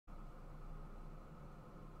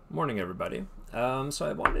Morning, everybody. So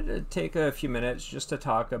I wanted to take a few minutes just to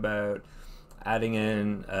talk about adding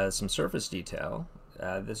in some surface detail.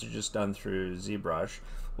 This is just done through Zbrush.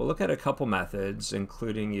 We'll look at a couple methods,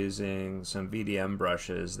 including using some VDM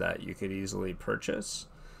brushes that you could easily purchase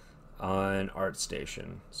on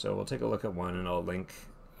Artstation. So we'll take a look at one, and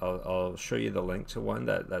I'll show you the link to one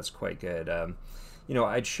that's quite good. You know,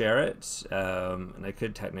 I'd share it, and I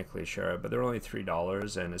could technically share it, but they're only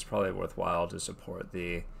 $3, and it's probably worthwhile to support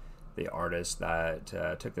the artist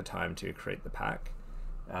that took the time to create the pack.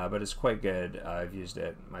 But it's quite good. I've used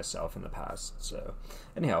it myself in the past. So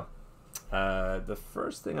anyhow, the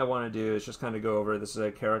first thing I want to do is just kind of go over, this is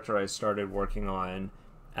a character I started working on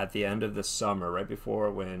at the end of the summer, right before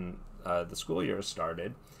when the school year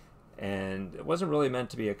started. And it wasn't really meant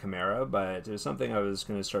to be a chimera, but it was something I was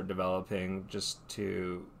going to start developing just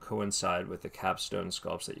to coincide with the capstone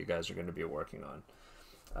sculpts that you guys are going to be working on.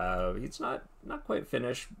 It's not quite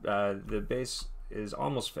finished. The base is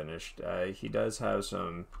almost finished. He does have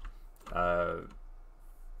some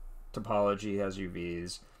topology, he has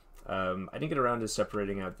UVs. I didn't get around to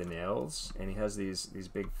separating out the nails, and he has these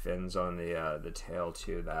big fins on the tail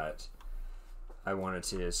too that I wanted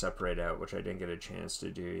to separate out, which I didn't get a chance to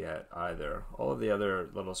do yet either. All of the other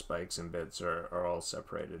little spikes and bits are all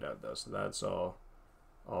separated out though, so that's all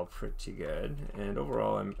pretty good. And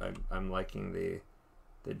overall, I'm liking the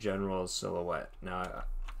general silhouette. Now,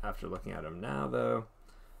 after looking at him now though,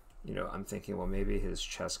 you know, I'm thinking, well, maybe his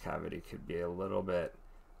chest cavity could be a little bit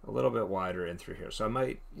wider in through here. So I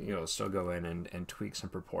might, you know, still go in and tweak some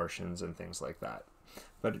proportions and things like that.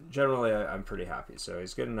 But generally, I'm pretty happy. So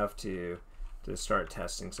he's good enough to start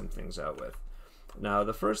testing some things out with. Now,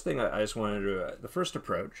 the first thing I just wanted to, the first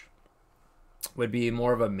approach would be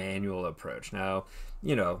more of a manual approach. Now,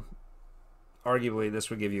 you know, arguably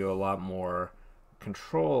this would give you a lot more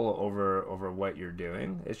control over what you're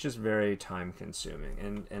doing. It's just very time consuming.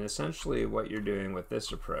 And essentially what you're doing with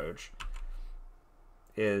this approach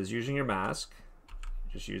is using your mask,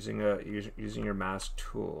 just using your mask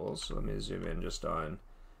tools. So let me zoom in just on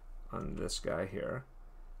this guy here.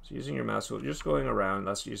 So using your mouse tool, just going around,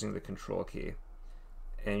 that's using the control key.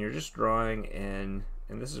 And you're just drawing in,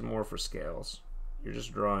 and this is more for scales, you're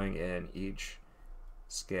just drawing in each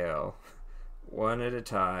scale one at a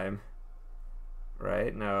time,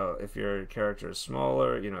 right? Now, if your character is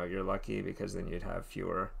smaller, you know, you're lucky because then you'd have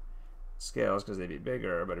fewer scales because they'd be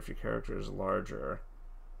bigger. But if your character is larger,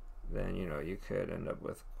 then, you know, you could end up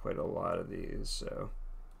with quite a lot of these. So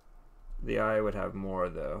the eye would have more,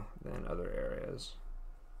 though, than other areas.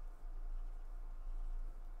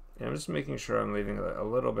 And I'm just making sure I'm leaving a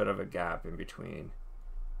little bit of a gap in between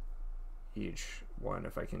each one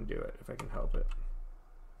if I can do it, if I can help it.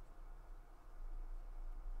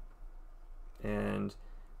 And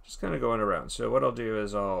just kind of going around. So what I'll do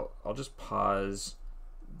is I'll just pause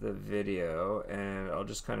the video and I'll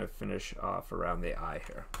just kind of finish off around the eye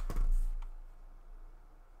here.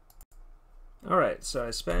 Alright, so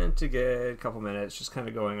I spent a good couple minutes just kind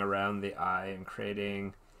of going around the eye and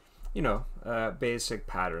creating, you know, a basic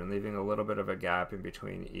pattern, leaving a little bit of a gap in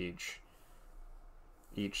between each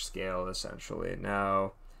scale essentially.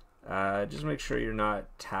 Now, just make sure you're not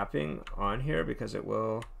tapping on here because it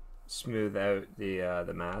will smooth out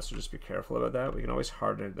the mask, so just be careful about that. We can always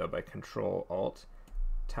harden it though by Control-Alt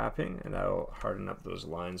tapping, and that'll harden up those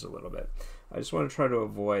lines a little bit. I just want to try to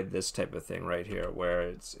avoid this type of thing right here where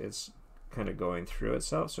it's kind of going through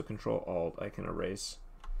itself. So Control-Alt, I can erase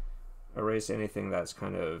anything that's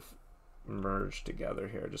kind of merged together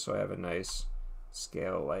here, just so I have a nice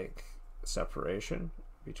scale-like separation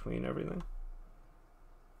between everything.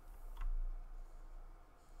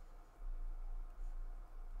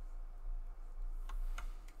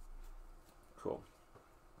 Cool.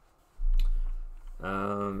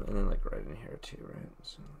 And then like right in here too, right?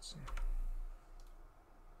 So let's see.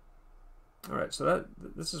 All right, so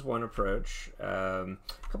this is one approach. A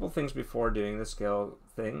couple things before doing the scale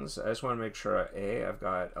things. I just want to make sure, I've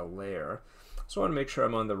got a layer. So I want to make sure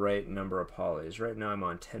I'm on the right number of polys. Right now I'm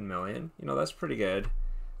on 10 million. You know, that's pretty good.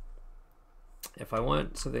 If I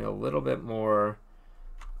want something a little bit more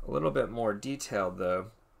detailed though,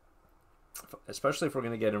 especially if we're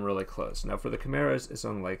going to get in really close. Now for the chimeras, it's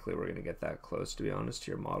unlikely we're going to get that close, to be honest,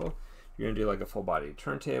 to your model. You're going to do like a full body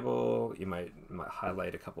turntable. You might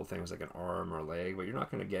highlight a couple things like an arm or leg, but you're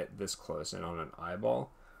not going to get this close in on an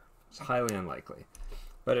eyeball. It's highly unlikely.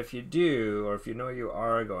 But if you do, or if you know you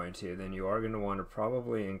are going to, then you are going to want to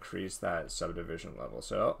probably increase that subdivision level.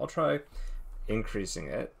 So I'll try increasing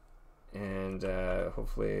it, and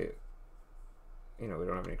hopefully, you know, we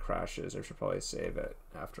don't have any crashes. I should probably save it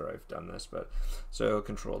after I've done this. But so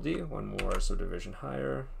Control D, one more subdivision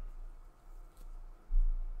higher.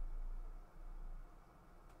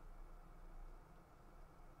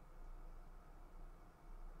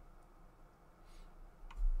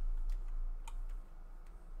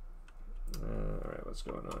 what's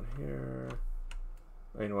going on here.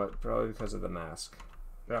 You know what? Probably because of the mask.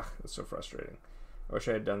 Ugh, that's so frustrating. I wish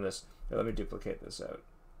I had done this. Here, let me duplicate this out.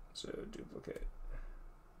 So duplicate.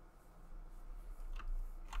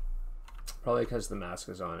 Probably because the mask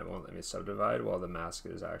is on, it won't let me subdivide while the mask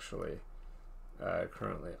is actually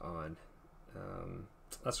currently on.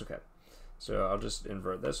 That's okay. So I'll just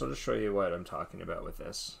invert this. I'll just show you what I'm talking about with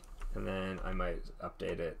this. And then I might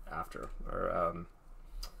update it after, or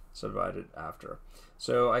subdivide it after.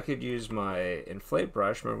 So I could use my inflate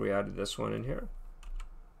brush. Remember we added this one in here?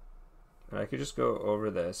 And I could just go over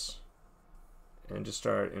this and just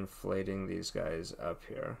start inflating these guys up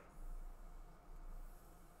here.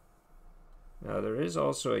 Now there is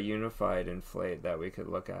also a unified inflate that we could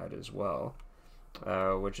look at as well,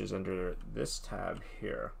 which is under this tab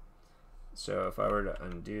here. So if I were to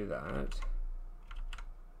undo that,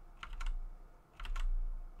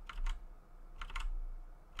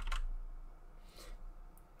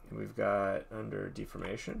 we've got under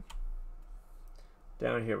deformation,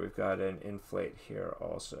 down here we've got an inflate here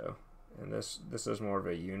also, and this is more of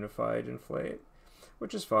a unified inflate,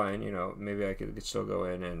 which is fine. You know, maybe I could still go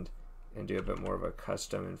in and do a bit more of a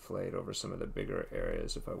custom inflate over some of the bigger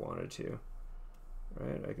areas if I wanted to,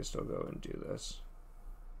 right? I could still go and do this.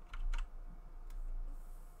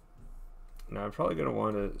 Now I'm probably going to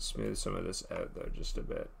want to smooth some of this out though, just a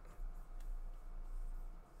bit.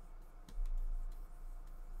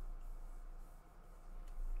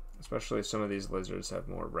 Especially some of these lizards have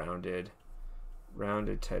more rounded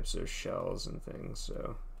types of shells and things,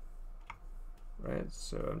 so, right?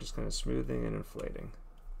 So I'm just kind of smoothing and inflating.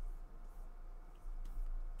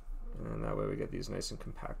 And that way we get these nice and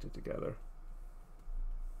compacted together.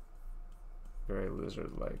 Very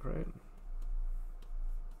lizard-like, right?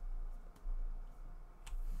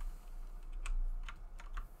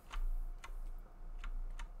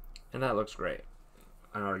 And that looks great.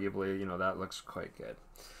 Unarguably, you know, that looks quite good.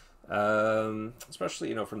 Especially,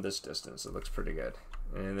 you know, from this distance, it looks pretty good.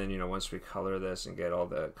 And then, you know, once we color this and get all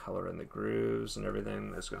the color in the grooves and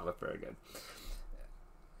everything, it's going to look very good.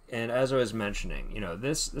 And as I was mentioning, you know,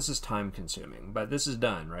 this is time consuming, but this is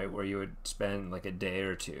done, right? Where you would spend like a day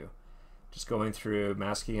or two just going through,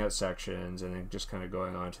 masking out sections, and then just kind of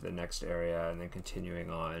going on to the next area and then continuing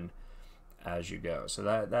on as you go. So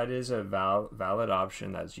that is a valid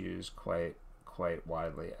option that's used quite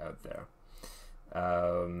widely out there.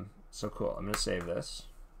 So cool. I'm going to save this.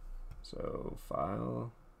 So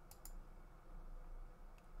file,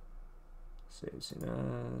 save scene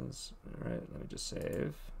as. All right, let me just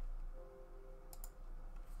save.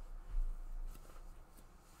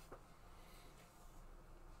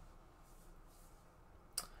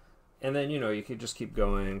 And then, you know, you could just keep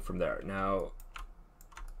going from there. Now,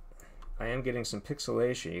 I am getting some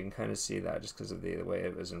pixelation. You can kind of see that just because of the way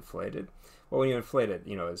it was inflated. Well, when you inflate it,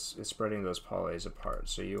 you know, it's spreading those polys apart.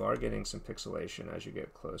 So you are getting some pixelation as you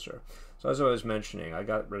get closer. So as I was mentioning, I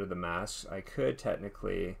got rid of the masks. I could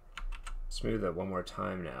technically smooth it one more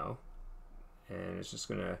time now. And it's just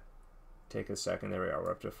going to take a second. There we are.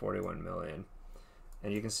 We're up to 41 million.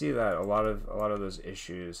 And you can see that a lot of those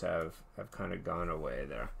issues have kind of gone away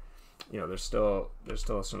there. You know, there's still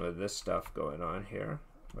some of this stuff going on here,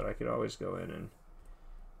 but I could always go in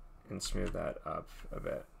and smooth that up a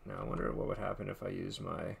bit. Now I wonder what would happen if I use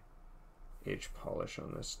my H polish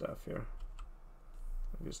on this stuff here.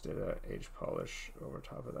 I just did a H polish over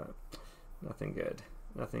top of that. Nothing good.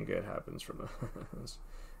 Nothing good happens from this.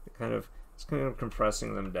 It's kind of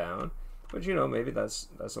compressing them down, but you know, maybe that's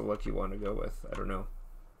a look you want to go with. I don't know.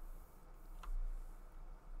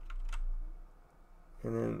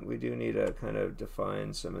 And then we do need to kind of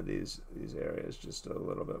define some of these areas just a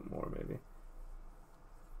little bit more, maybe.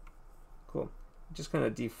 Cool. It just kind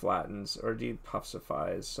of deflattens or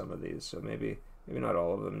depuffsifies some of these. So maybe not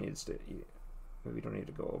all of them needs to. Maybe you don't need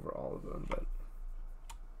to go over all of them, but.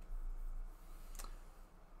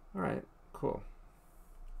 All right. Cool.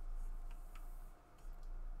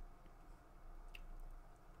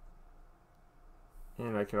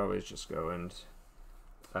 And I could always just go and.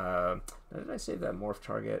 Did I save that morph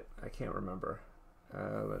target? I can't remember.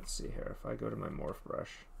 Let's see here. If I go to my morph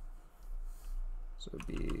brush, so it'd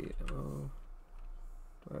be, oh,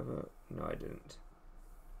 do I have a, no I didn't.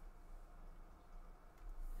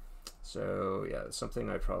 So yeah, it's something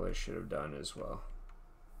I probably should have done as well.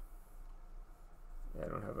 Yeah, I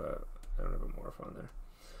don't have a morph on there.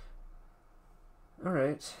 All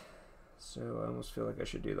right, so I almost feel like I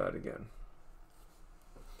should do that again.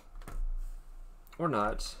 Or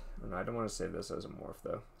not. I don't want to save this as a morph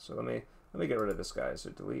though. So let me get rid of this guy.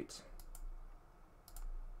 So delete.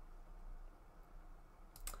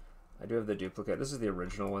 I do have the duplicate. This is the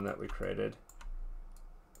original one that we created.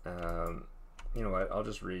 You know what, I'll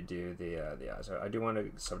just redo the eyes. I do want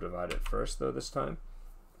to subdivide it first though this time.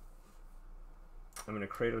 I'm going to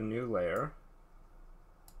create a new layer.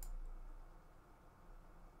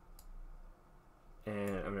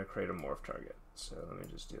 And I'm going to create a morph target. So let me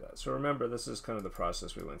just do that. So remember, this is kind of the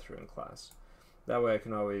process we went through in class. That way I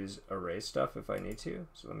can always erase stuff if I need to.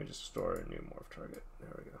 So let me just store a new morph target.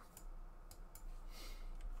 There we go.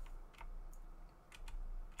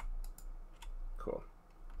 Cool.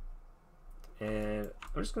 And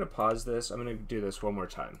I'm just going to pause this. I'm going to do this one more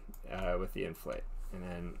time with the inflate, and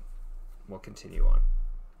then we'll continue on.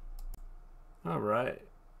 All right.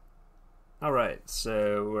 All right,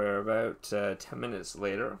 so we're about 10 minutes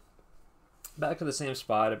later. Back to the same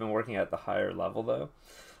spot. I've been working at the higher level though.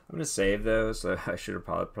 I'm going to save those. So I should have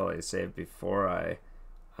probably saved before I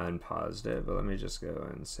unpaused it, but let me just go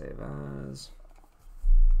and save as.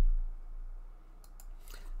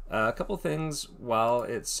 A couple things while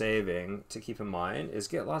it's saving to keep in mind is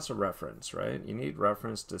get lots of reference, right? You need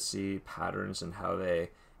reference to see patterns and how they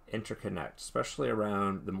interconnect, especially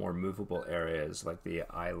around the more movable areas like the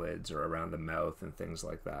eyelids or around the mouth and things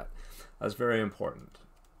like that. That's very important.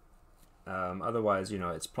 Otherwise, you know,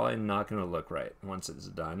 it's probably not going to look right once it's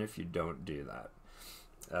done if you don't do that.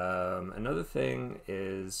 Another thing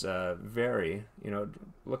is vary. You know,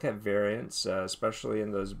 look at variance, especially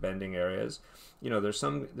in those bending areas. You know, there's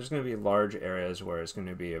going to be large areas where it's going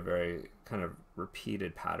to be a very kind of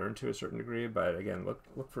repeated pattern to a certain degree, but again,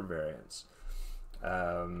 look for variance.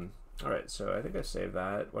 All right, so I think I saved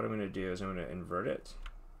that. What I'm going to do is I'm going to invert it.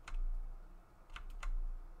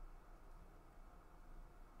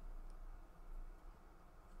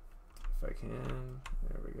 If I can,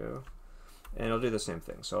 there we go. And I'll do the same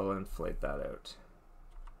thing, so I'll inflate that out.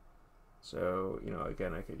 So, you know,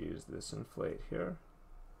 again, I could use this inflate here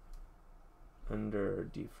under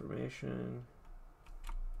deformation,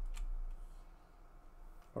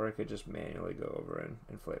 or I could just manually go over and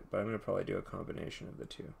inflate, but I'm going to probably do a combination of the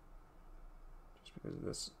two, just because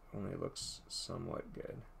this only looks somewhat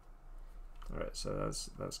good. All right, so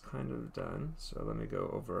that's kind of done. So let me go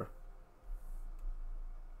over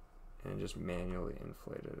and just manually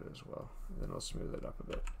inflate it as well. And then I'll smooth it up a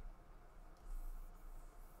bit.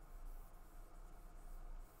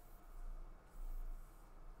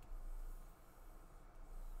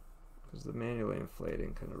 Because the manually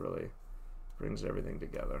inflating kind of really brings everything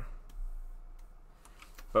together.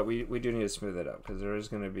 But we do need to smooth it out because there is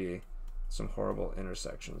going to be some horrible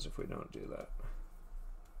intersections if we don't do that.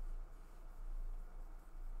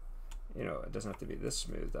 You know, it doesn't have to be this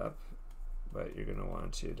smoothed up, but you're going to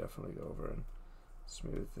want to definitely go over and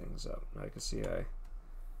smooth things up. Now I can see I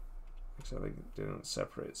actually didn't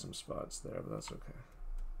separate some spots there, but that's okay.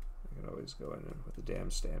 I can always go in with the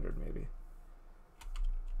damn standard maybe.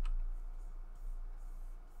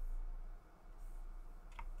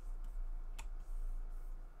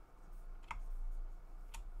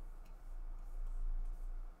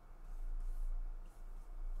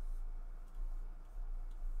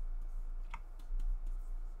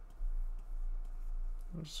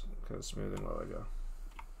 I'm just kind of smoothing while I go.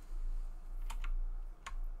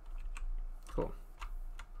 Cool.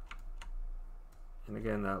 And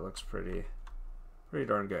again, that looks pretty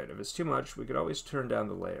darn good. If it's too much, we could always turn down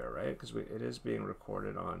the layer, right? Because it is being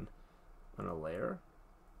recorded on a layer.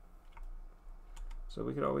 So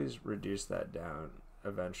we could always reduce that down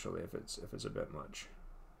eventually if it's a bit much.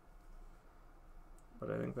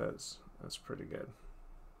 But I think that's pretty good.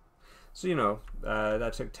 So you know,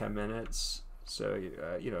 that took 10 minutes. So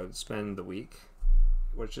you know, spend the week,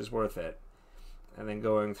 which is worth it, and then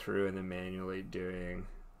going through and then manually doing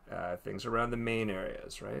things around the main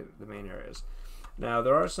areas, right? The main areas. Now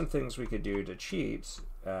there are some things we could do to cheat.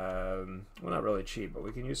 Well, not really cheat, but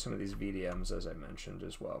we can use some of these VDMs as I mentioned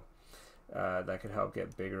as well. That could help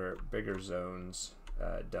get bigger zones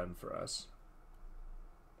done for us.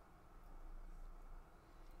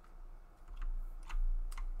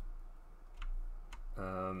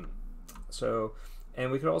 And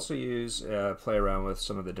we could also use play around with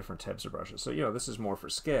some of the different types of brushes. So you know, this is more for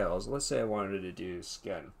scales. Let's say I wanted to do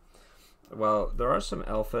skin. Well, there are some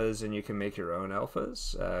alphas, and you can make your own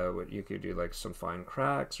alphas. You could do like some fine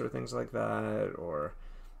cracks or things like that, or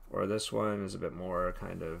this one is a bit more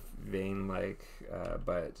kind of vein-like.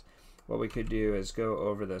 But what we could do is go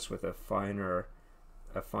over this with a finer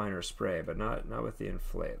spray, but not with the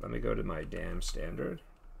inflate. Let me go to my damn standard.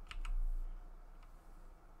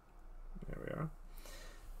 There we are.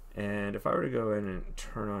 And if I were to go in and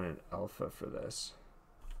turn on an alpha for this,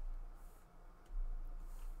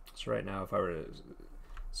 so right now if I were to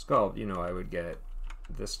sculpt, you know, I would get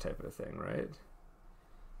this type of thing, right?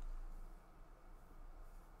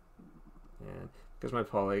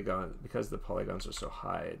 because the polygons are so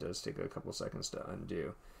high, it does take a couple seconds to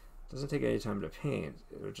undo. It doesn't take any time to paint,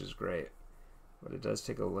 which is great, but it does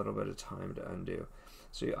take a little bit of time to undo.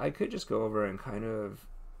 So I could just go over and kind of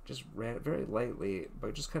just ran it very lightly,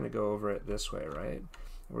 but just kind of go over it this way, right? And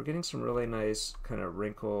we're getting some really nice kind of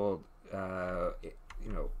wrinkled,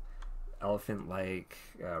 you know, elephant-like,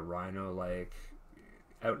 rhino-like,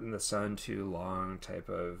 out in the sun too long type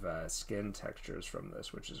of skin textures from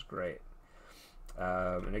this, which is great.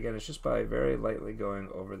 And again, it's just by very lightly going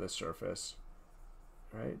over the surface,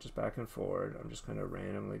 right? Just back and forward. I'm just kind of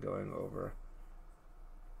randomly going over.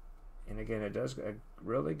 And again, it does a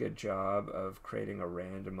really good job of creating a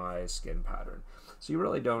randomized skin pattern. So you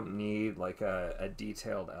really don't need like a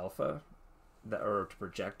detailed alpha that, or to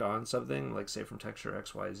project on something, like say from texture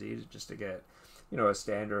XYZ, just to get, you know, a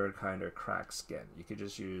standard kind of cracked skin. You could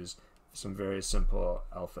just use some very simple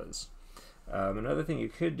alphas. Another thing you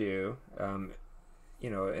could do, you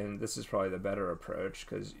know, and this is probably the better approach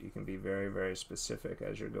because you can be very, very specific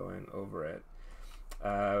as you're going over it.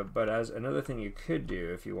 But as another thing you could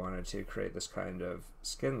do if you wanted to create this kind of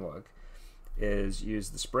skin look is use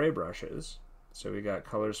the spray brushes. So we got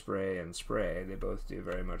color spray and spray. They both do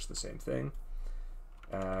very much the same thing.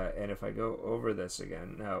 And if I go over this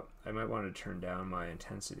again, now I might want to turn down my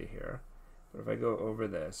intensity here, but if I go over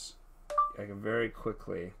this, I can very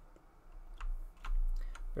quickly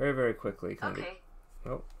kind of,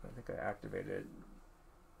 oh, I think I activated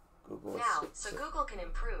Google. Now, so Google can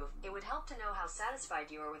improve, it would help to know how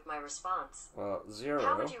satisfied you are with my response. Well, 0.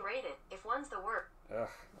 How would you rate it if 1's the worst? Ugh,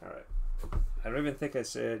 alright. I don't even think I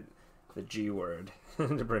said the G word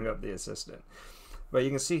to bring up the assistant. But you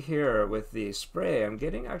can see here with the spray, I'm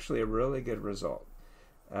getting actually a really good result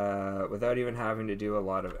without even having to do a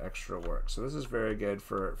lot of extra work. So this is very good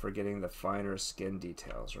for getting the finer skin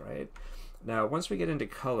details, right? Now, once we get into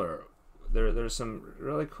color, there's some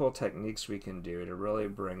really cool techniques we can do to really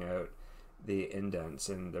bring out the indents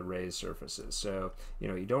and the raised surfaces. So, you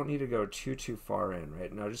know, you don't need to go too far in,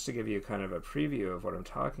 right? Now, just to give you kind of a preview of what I'm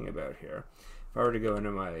talking about here, if I were to go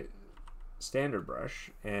into my standard brush,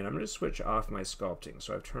 and I'm going to switch off my sculpting.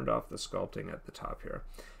 So I've turned off the sculpting at the top here,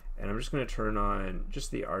 and I'm just going to turn on just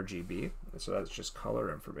the RGB. So that's just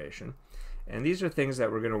color information. And these are things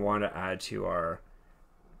that we're going to want to add to our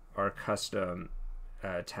custom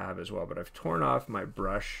tab as well. But I've torn off my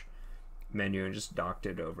brush menu and just docked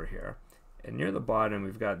it over here. And near the bottom,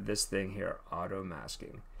 we've got this thing here, auto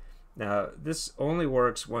masking. Now, this only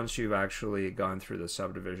works once you've actually gone through the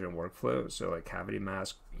subdivision workflow. So like cavity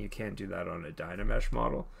mask, you can't do that on a Dynamesh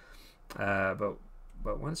model. But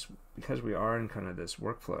once, because we are in kind of this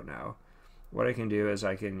workflow now, what I can do is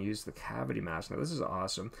I can use the cavity mask. Now this is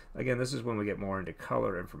awesome. Again, this is when we get more into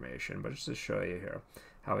color information, but just to show you here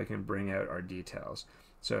how we can bring out our details.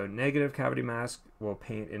 So negative cavity mask will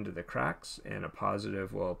paint into the cracks, and a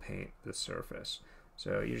positive will paint the surface.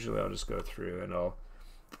 So usually I'll just go through and I'll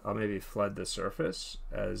maybe flood the surface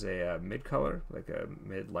as a mid color, like a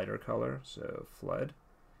mid lighter color. So flood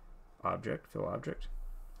object, fill object.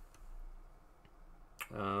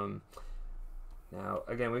 Now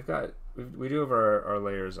again, we do have our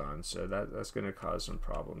layers on, so that's going to cause some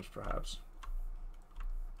problems perhaps,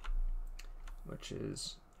 which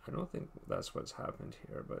is, I don't think that's what's happened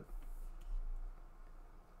here, but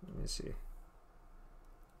let me see.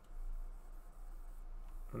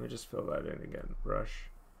 Let me just fill that in again. Brush,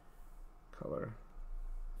 color,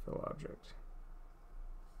 fill object.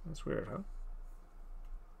 That's weird, huh?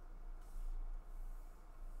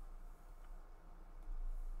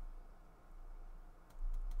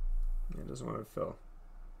 It doesn't want to fill.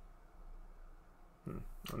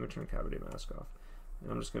 Let me turn cavity mask off.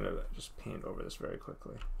 And I'm just going to just paint over this very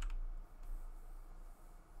quickly.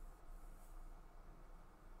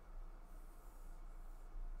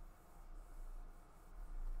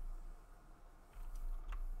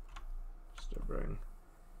 Just to bring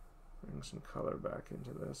some color back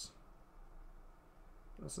into this.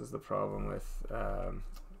 This is the problem with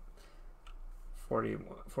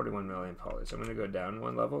 41 million polys. I'm going to go down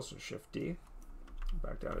one level, so Shift D,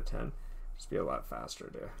 back down to 10. Just be a lot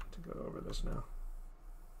faster to go over this now.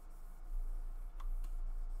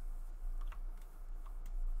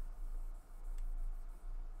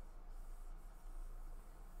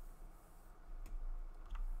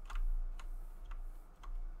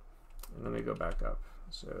 And let me go back up,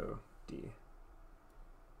 so D.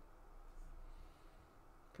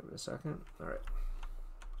 Give it a second. All right.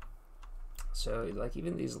 So like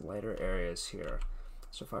even these lighter areas here,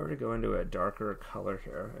 so if I were to go into a darker color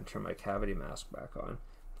here and turn my cavity mask back on,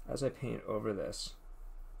 as I paint over this,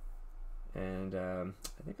 and I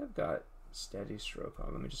think I've got steady stroke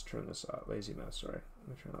on. Let me just turn this off. Lazy mouse, sorry. Let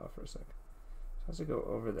me turn it off for a sec. So as I go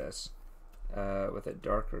over this with a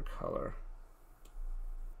darker color.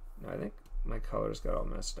 Now I think my colors got all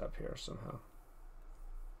messed up here somehow.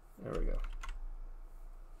 There we go.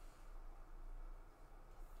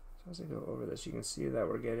 So as I go over this, you can see that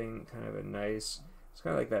we're getting kind of a nice, it's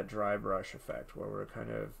kind of like that dry brush effect where we're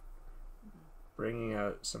kind of bringing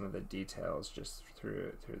out some of the details just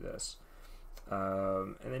through this.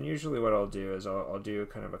 And then usually what I'll do is I'll do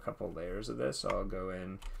kind of a couple layers of this. So I'll go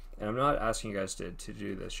in, and I'm not asking you guys to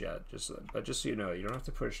do this yet, but just so you know, you don't have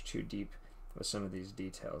to push too deep with some of these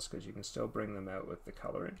details because you can still bring them out with the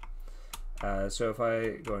coloring. So if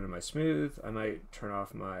I go into my smooth, I might turn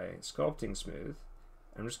off my sculpting smooth.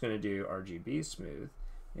 I'm just going to do RGB smooth,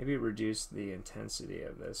 maybe reduce the intensity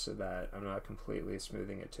of this so that I'm not completely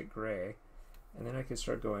smoothing it to gray, and then I can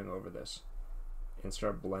start going over this and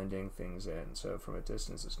start blending things in. So from a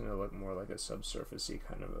distance it's going to look more like a subsurfacey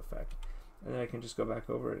kind of effect, and then I can just go back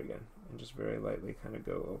over it again and just very lightly kind of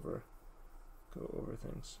go over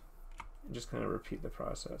things and just kind of repeat the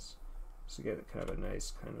process to get kind of a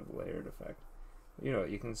nice kind of layered effect. You know,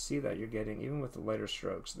 you can see that you're getting, even with the lighter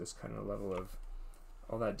strokes, this kind of level of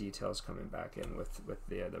all that detail is coming back in with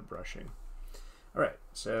the brushing. All right,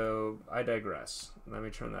 so I digress. Let me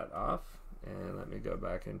turn that off and let me go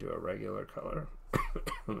back into a regular color.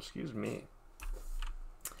 Excuse me.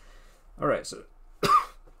 All right, so I'm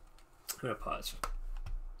gonna pause.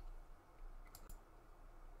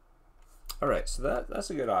 All right, so that's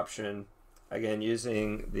a good option. Again,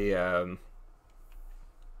 using the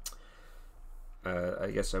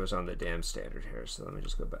I guess I was on the DAM standard here, so let me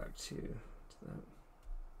just go back to that.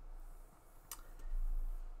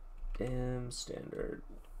 DAM standard.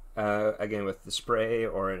 Again, with the spray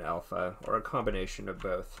or an alpha or a combination of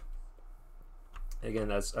both. Again,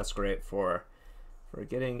 that's great for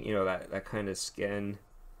getting, you know, that kind of skin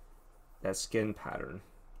pattern,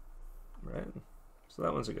 right? So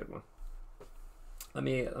that one's a good one. Let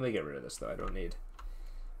me get rid of this though. I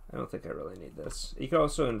don't think I really need this. You can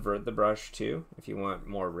also invert the brush too if you want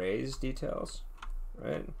more raised details,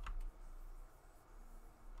 right?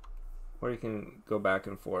 Or you can go back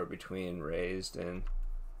and forth between raised and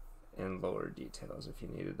lower details if you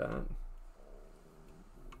needed that.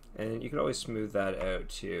 And you can always smooth that out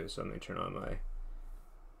too. So let me turn on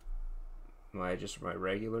my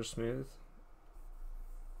regular smooth.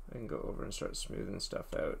 I can go over and start smoothing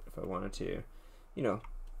stuff out if I wanted to, you know,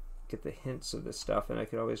 get the hints of this stuff, and I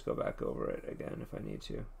could always go back over it again if I need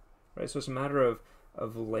to, right? So it's a matter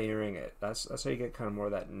of layering it. That's how you get kind of more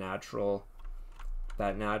of that natural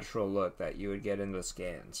look that you would get in the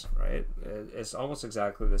scans, right? It's almost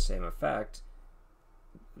exactly the same effect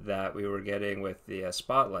that we were getting with the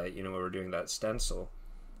spotlight, you know, when we were doing that stencil,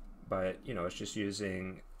 but you know, it's just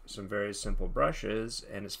using some very simple brushes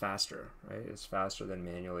and it's faster, right? It's faster than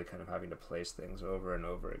manually kind of having to place things over and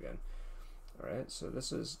over again. All right, so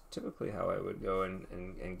this is typically how I would go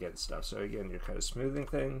and get stuff. So again, you're kind of smoothing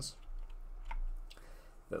things,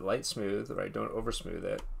 the light smooth, right? Don't over smooth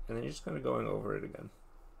it, and then you're just kind of going over it again.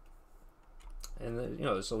 And then, you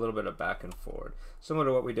know, there's a little bit of back and forward, similar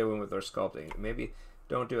to what we did with our sculpting. Maybe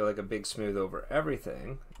don't do like a big smooth over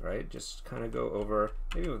everything, right? Just kind of go over,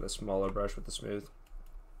 maybe with a smaller brush with the smooth.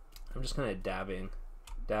 I'm just kind of dabbing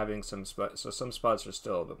some spots. So some spots are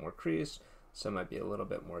still a bit more creased, some might be a little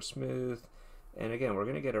bit more smooth. And again, we're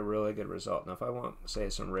going to get a really good result. Now if I want, say,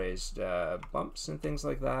 some raised bumps and things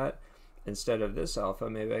like that, instead of this alpha,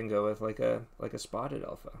 maybe I can go with like a spotted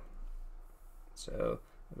alpha. So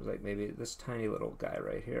it was like maybe this tiny little guy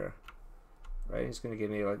right here, right? He's going to give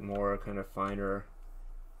me like more kind of finer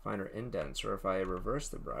indents. Or if I reverse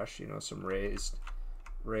the brush, you know, some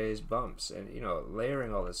raised bumps, and you know,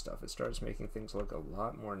 layering all this stuff, it starts making things look a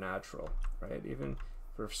lot more natural, right? Even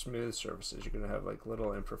for smooth surfaces, you're going to have like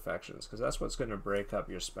little imperfections, because that's what's going to break up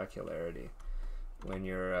your specularity when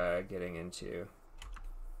you're getting into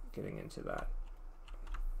that.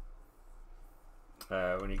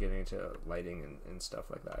 When you're getting into lighting and stuff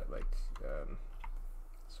like that, like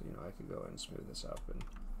so you know, I could go and smooth this up and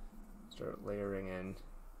start layering in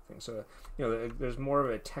things. So you know, there's more of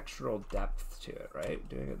a textural depth to it, right?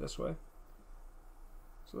 Doing it this way.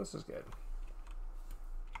 So this is good.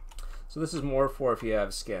 So this is more for if you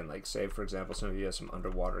have skin, like say for example, some of you have some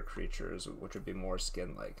underwater creatures, which would be more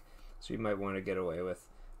skin-like. So you might want to get away with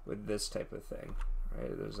this type of thing,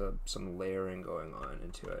 right? There's some layering going on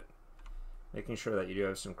into it. Making sure that you do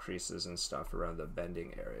have some creases and stuff around the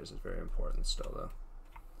bending areas is very important still though.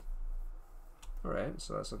 All right,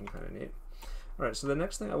 so that's looking kind of neat. All right, so the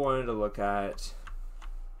next thing I wanted to look at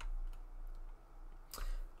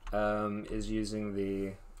is using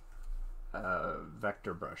the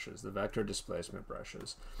vector brushes, the vector displacement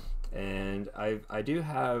brushes. And I do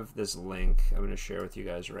have this link I'm going to share with you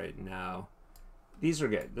guys right now. These are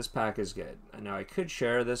good. This pack is good. Now I could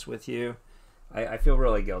share this with you. I feel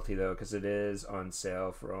really guilty though, because it is on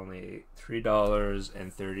sale for only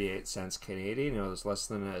 $3.38 Canadian. You know, it's less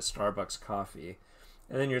than a Starbucks coffee.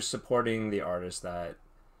 And then you're supporting the artist that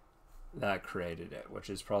created it, which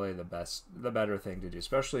is probably the better thing to do,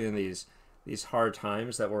 especially in these hard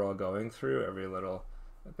times that we're all going through. Every little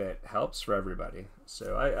bit helps for everybody.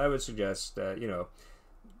 So I would suggest, you know,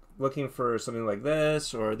 looking for something like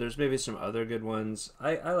this, or there's maybe some other good ones.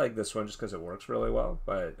 I like this one just because it works really well,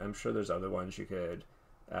 but I'm sure there's other ones you could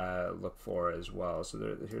look for as well.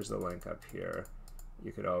 So here's the link up here.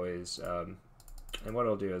 You could always, and what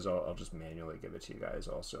I'll do is I'll just manually give it to you guys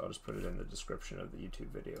also. I'll just put it in the description of the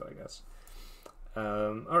YouTube video, I guess.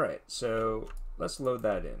 All right, so let's load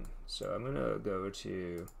that in. So I'm gonna go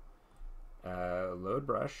to load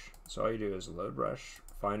brush. So all you do is load brush,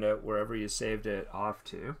 find out wherever you saved it off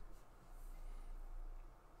to.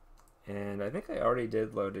 And I think I already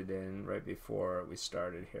did load it in right before we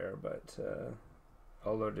started here, but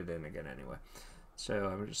I'll load it in again anyway. So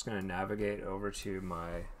I'm just going to navigate over to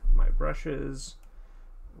my brushes,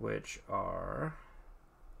 which are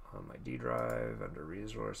on my D drive under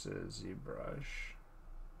resources, ZBrush,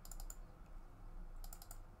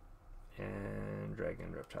 and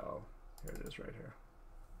Dragon Reptile. Here it is right here.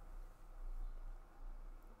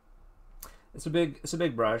 It's a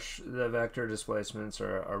big brush. The vector displacements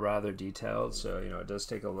are rather detailed, so you know it does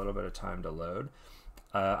take a little bit of time to load.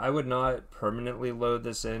 I would not permanently load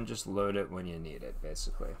this in; just load it when you need it,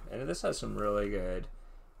 basically. And this has some really good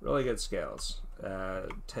scales,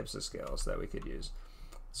 types of scales that we could use.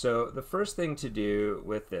 So the first thing to do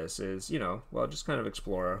with this is, you know, well, just kind of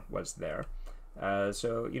explore what's there.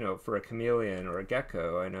 So you know, for a chameleon or a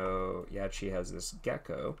gecko, I know Yachi has this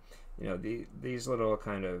gecko. You know, these little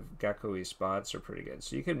kind of gecko-y spots are pretty good.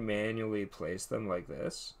 So you can manually place them like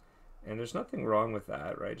this. And there's nothing wrong with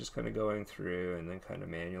that, right? Just kind of going through and then kind of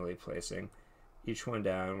manually placing each one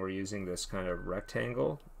down. We're using this kind of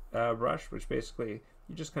rectangle brush, which basically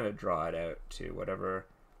you just kind of draw it out to whatever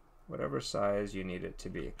size you need it to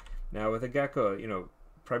be. Now with a gecko, you know,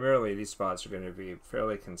 primarily these spots are going to be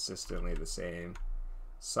fairly consistently the same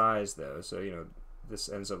size though. So, you know, this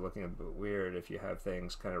ends up looking a bit weird if you have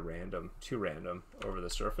things kind of too random over the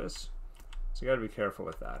surface. So you got to be careful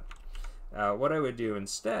with that. What I would do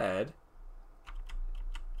instead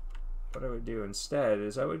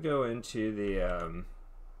is I would go into the,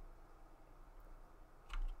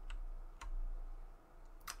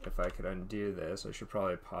 if I could undo this, I should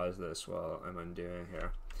probably pause this while I'm undoing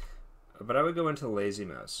here. But I would go into Lazy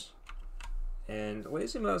Mouse. And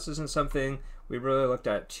Lazy Mouse isn't something we really looked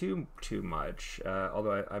at too much,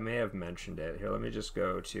 although I may have mentioned it. Here, let me just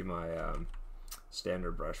go to my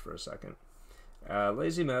standard brush for a second.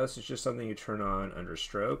 Lazy Mouse is just something you turn on under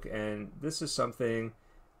stroke, and this is something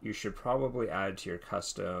you should probably add to your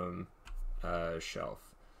custom shelf.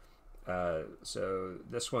 So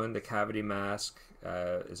this one, the cavity mask,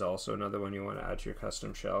 is also another one you want to add to your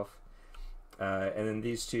custom shelf. And then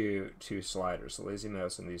these two sliders, the Lazy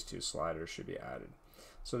Mouse and these two sliders should be added.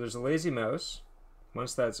 So there's a Lazy Mouse.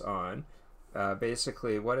 Once that's on,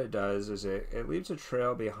 basically what it does is it leaves a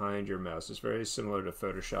trail behind your mouse. It's very similar to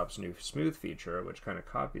Photoshop's new smooth feature, which kind of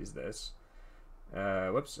copies this.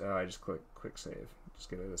 Whoops, I just click quick save.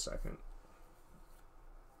 Just give it a second.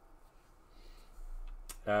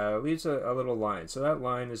 Leaves a little line. So that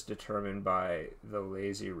line is determined by the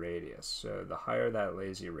lazy radius. So the higher that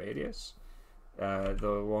lazy radius,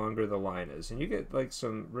 the longer the line is. And you get like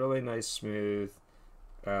some really nice smooth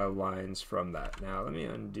lines from that. Now let me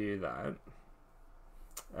undo that.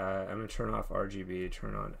 I'm going to turn off RGB,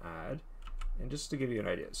 turn on add, and just to give you an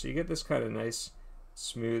idea. So you get this kind of nice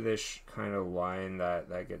smoothish kind of line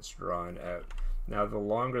that gets drawn out. Now the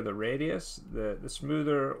longer the radius, the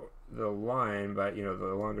smoother the line, but you know,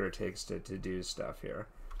 the longer it takes to do stuff here.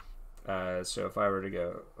 So if I were to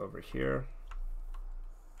go over here,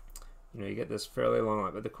 you know, you get this fairly long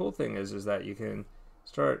line. But the cool thing is that you can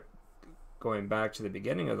start going back to the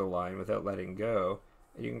beginning of the line without letting go.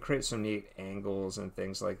 And you can create some neat angles and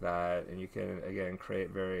things like that. And you can, again, create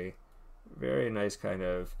very, very nice kind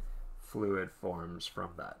of fluid forms from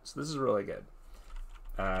that. So this is really good.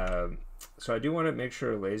 So I do want to make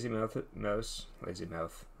sure Lazy Mouse,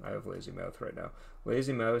 I have Lazy Mouth right now.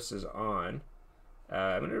 Lazy Mouse is on.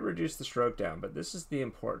 I'm going to reduce the stroke down, but this is the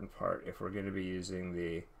important part if we're going to be using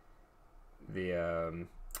the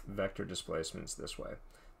vector displacements this way.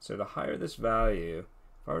 So the higher this value,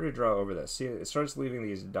 if I were to draw over this, see, it starts leaving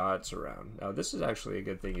these dots around. Now this is actually a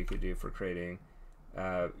good thing you could do for creating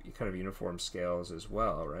kind of uniform scales as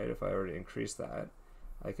well, right? If I were to increase that,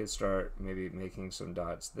 I could start maybe making some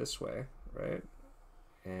dots this way, right?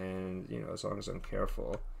 And you know, as long as I'm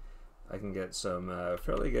careful, I can get some a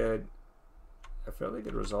fairly good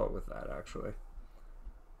result with that, actually,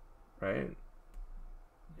 right?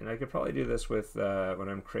 And I could probably do this with when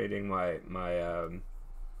I'm creating my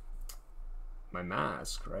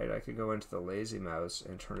mask, right? I could go into the lazy mouse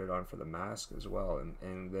and turn it on for the mask as well,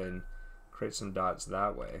 and then create some dots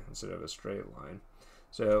that way instead of a straight line.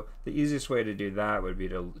 So the easiest way to do that would be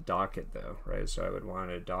to dock it though, right? So I would want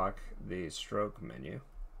to dock the stroke menu.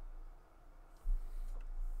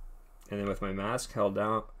 And then with my mask held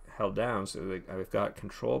down, so that I've got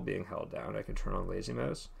control being held down, I can turn on lazy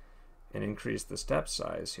mouse and increase the step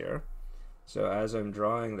size here. So as I'm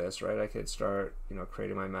drawing this, right, I could start, you know,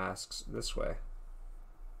 creating my masks this way,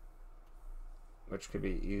 which could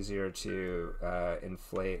be easier to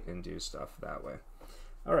inflate and do stuff that way.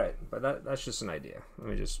 All right, but that's just an idea. Let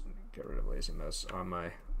me just get rid of lazy mouse on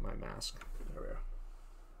my mask. There we are.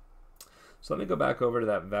 So let me go back over to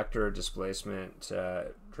that vector displacement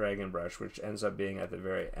drag and brush, which ends up being at the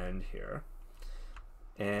very end here.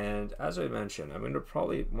 And as I mentioned, I'm going to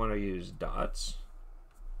probably want to use dots.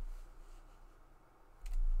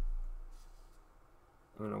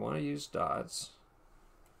 I'm going to want to use dots,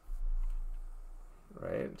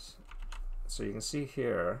 right? So you can see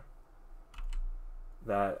here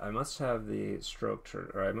that I must have the stroke turn,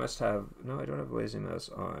 or I must have, no, I don't have lazy mouse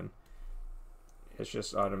on. It's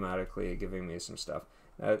just automatically giving me some stuff.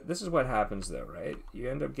 Now, this is what happens though, right? You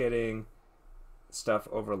end up getting stuff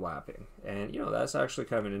overlapping, and you know, that's actually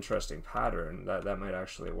kind of an interesting pattern that might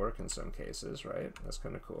actually work in some cases, right? That's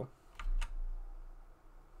kind of cool.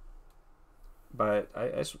 But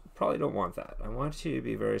I probably don't want that. I want to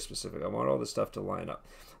be very specific. I want all the stuff to line up.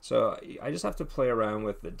 So I just have to play around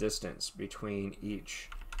with the distance between each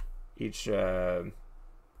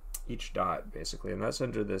dot, basically, and that's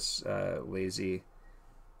under this lazy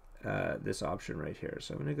this option right here.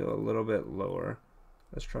 So I'm going to go a little bit lower.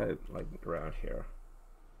 Let's try like around here.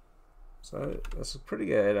 So that's pretty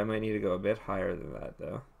good. I might need to go a bit higher than that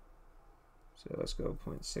though. So let's go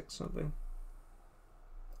 0.6 something.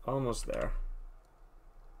 Almost there.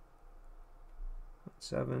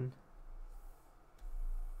 7.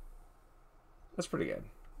 That's pretty good.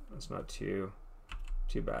 That's not too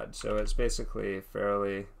bad. So it's basically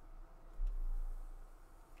fairly.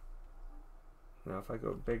 Now if I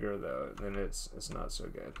go bigger though, then it's not so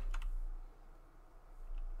good.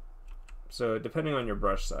 So depending on your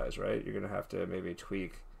brush size, right, you're gonna have to maybe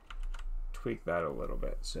tweak that a little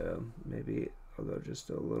bit. So maybe I'll go just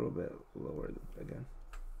a little bit lower again.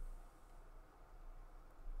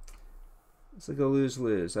 It's like a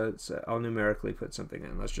lose-lose. I'll numerically put something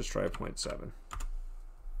in. Let's just try 0.7.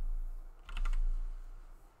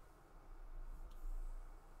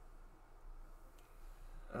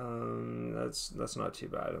 That's not too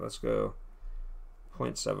bad. Let's go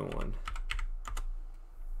 0.71.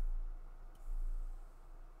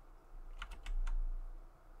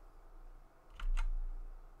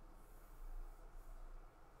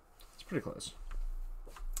 It's pretty close.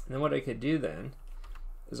 And then what I could do then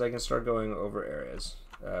is I can start going over areas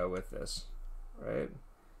with this, right?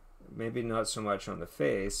 Maybe not so much on the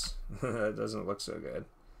face. That doesn't look so good.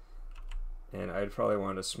 And I'd probably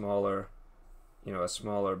want a smaller, you know, a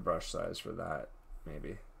smaller brush size for that,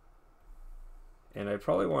 maybe. And I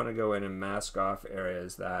probably want to go in and mask off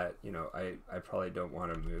areas that, you know, I probably don't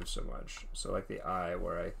want to move so much. So like the eye,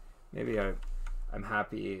 where I'm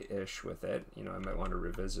happy-ish with it. You know, I might want to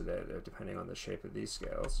revisit it depending on the shape of these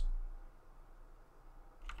scales.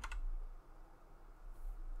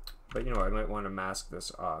 But you know, I might want to mask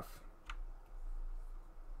this off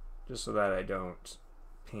just so that I don't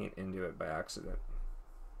paint into it by accident.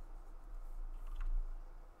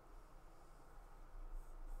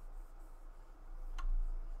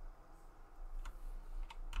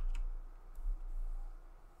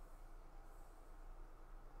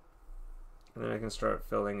 And then I can start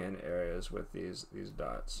filling in areas with these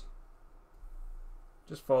dots.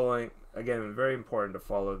 Just following, again, very important to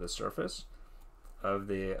follow the surface of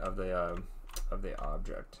the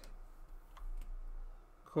object.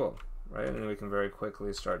 Cool, right? And then we can very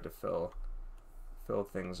quickly start to fill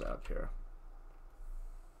things up here.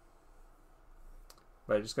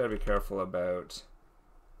 But you just got to be careful about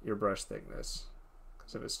your brush thickness,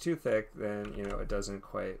 because if it's too thick, then you know it doesn't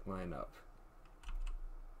quite line up.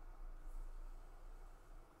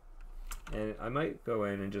 And I might go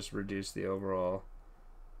in and just reduce the overall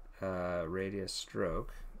radius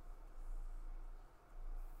stroke.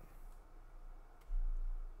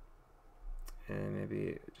 and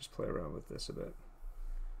maybe just play around with this a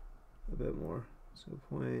bit more. So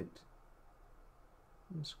point,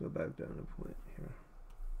 let's go back down to point here.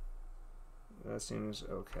 That seems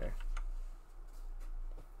okay.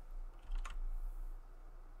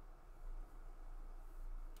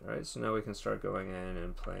 All right, so now we can start going in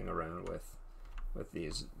and playing around with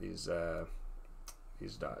these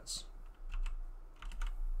dots.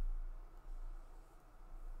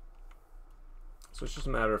 So it's just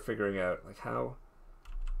a matter of figuring out like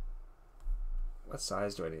what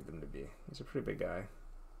size do I need them to be. He's a pretty big guy.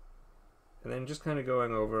 And then just kind of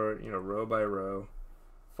going over, you know, row by row,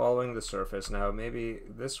 following the surface. Now maybe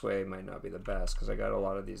this way might not be the best because I got a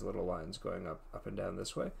lot of these little lines going up and down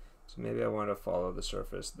this way. So maybe I want to follow the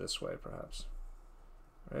surface this way perhaps.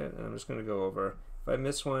 Right? And I'm just going to go over. If I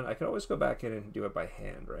miss one, I could always go back in and do it by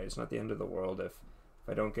hand, right? It's not the end of the world if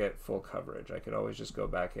I don't get full coverage. I could always just go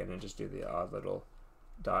back in and just do the odd little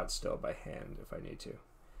dots still by hand if I need to.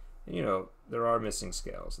 And you know, there are missing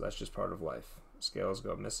scales. That's just part of life. Scales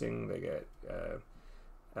go missing, they get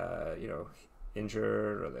you know,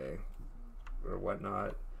 injured or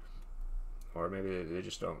whatnot, or maybe they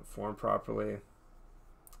just don't form properly.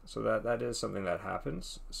 So that is something that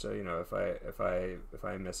happens. So you know, if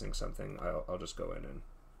I'm missing something, I'll just go in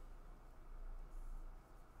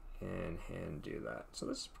and hand do that. So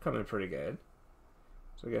this is coming pretty good.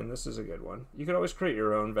 So again, this is a good one. You could always create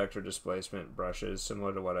your own vector displacement brushes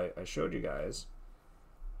similar to what I showed you guys.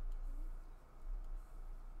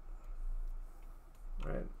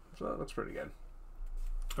 Right, so that looks pretty good.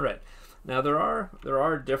 All right, now there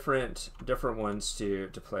are different ones to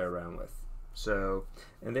play around with. So,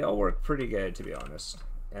 and they all work pretty good, to be honest.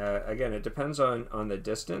 Again, it depends on the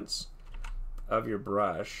distance of your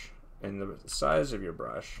brush and the size of your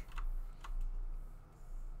brush,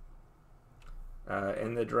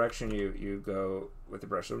 and the direction you go with the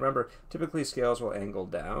brush. So remember, typically scales will angle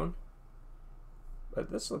down,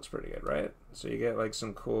 but this looks pretty good, right? So you get like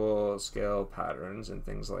some cool scale patterns and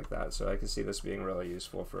things like that. So I can see this being really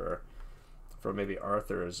useful for maybe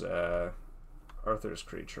Arthur's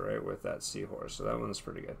creature, right, with that seahorse. So that one's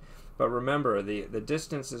pretty good. But remember, the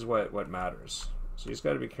distance is what matters. So you just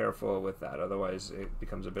got to be careful with that. Otherwise, it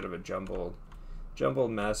becomes a bit of a jumbled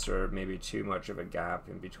mess, or maybe too much of a gap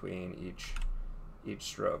in between each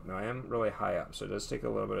stroke. Now I am really high up, so it does take a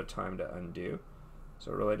little bit of time to undo.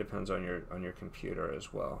 So it really depends on your computer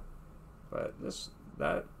as well. But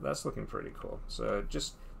that's looking pretty cool. So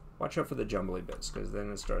just watch out for the jumbly bits, because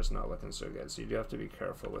then it starts not looking so good. So you do have to be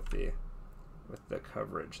careful with the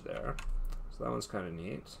coverage there. So that one's kind of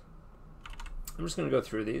neat. I'm just going to go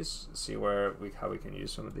through these, see how we can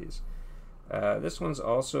use some of these. This one's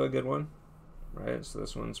also a good one, right? So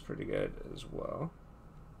this one's pretty good as well.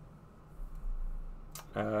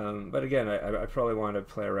 But again, I probably want to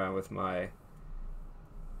play around with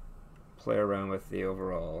the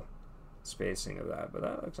overall spacing of that, but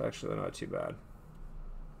that looks actually not too bad,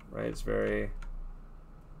 right? It's very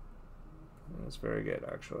good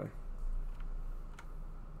actually.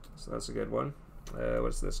 So that's a good one.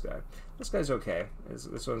 What's this guy? This guy's okay.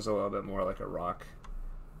 This one's a little bit more like a rock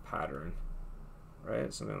pattern,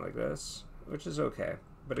 right? Something like this, which is okay.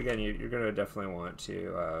 But again, you're going to definitely want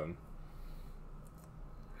to...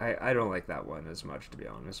 I don't like that one as much, to be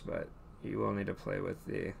honest, but you will need to play with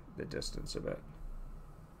the distance a bit.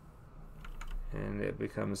 And it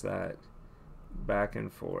becomes that back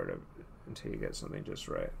and forward until you get something just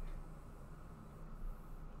right.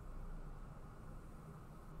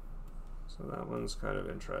 So that one's kind of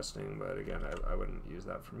interesting, but again, I wouldn't use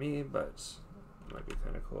that for me, but it might be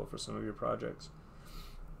kind of cool for some of your projects.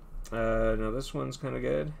 Now this one's kind of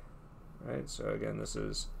good, right? So again, this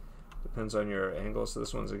depends on your angle. So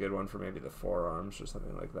this one's a good one for maybe the forearms or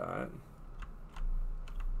something like that.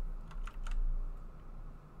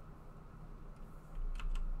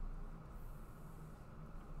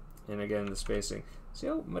 And again, the spacing. See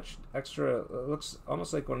how much extra, it looks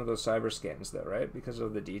almost like one of those cyber scans though, right? Because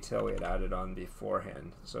of the detail we had added on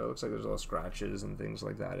beforehand. So it looks like there's little scratches and things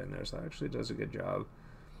like that in there. So it actually does a good job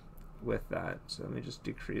with that. So let me just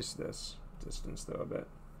decrease this distance though a bit.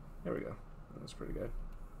 There we go. That's pretty good.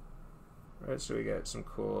 All right, so we get some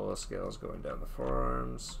cool scales going down the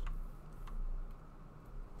forearms.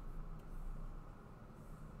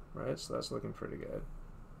 Right, so that's looking pretty good.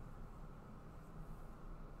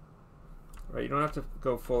 Right, you don't have to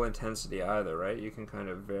go full intensity either, right? You can kind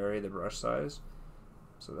of vary the brush size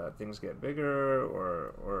so that things get bigger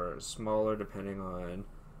or smaller depending on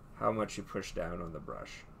how much you push down on the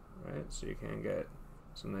brush, right? So you can get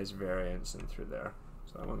some nice variance in through there.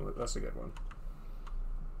 So that's a good one.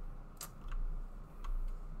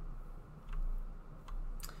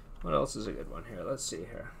 What else is a good one here? Let's see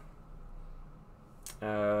here.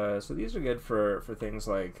 So these are good for things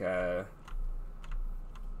like the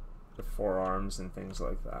forearms and things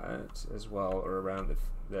like that as well, or around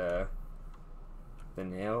the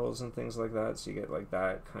nails and things like that. So you get like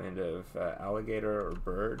that kind of alligator or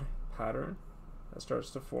bird pattern that starts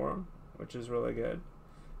to form, which is really good.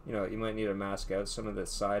 You know, you might need to mask out some of the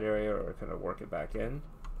side area or kind of work it back in,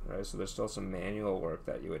 right? So there's still some manual work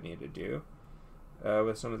that you would need to do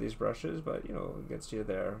with some of these brushes, but you know, it gets you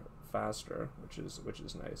there faster, which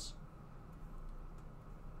is nice.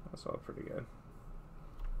 That's all pretty good.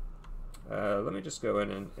 Let me just go in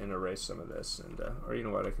and erase some of this, and or you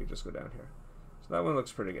know what, I could just go down here. So that one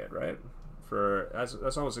looks pretty good, right?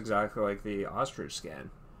 That's almost exactly like the ostrich scan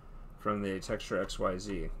from the Texture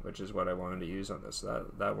XYZ, which is what I wanted to use on this.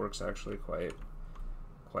 So that works actually quite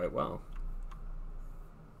well.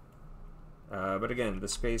 But again, the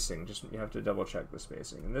spacing, you have to double check the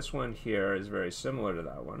spacing. And this one here is very similar to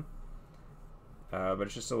that one, but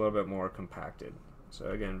it's just a little bit more compacted. So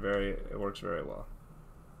again, it works very well,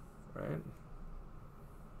 right?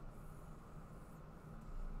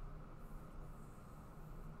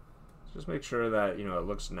 Just make sure that, you know, it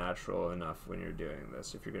looks natural enough when you're doing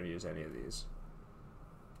this, if you're going to use any of these.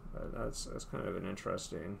 That's kind of an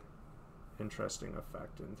interesting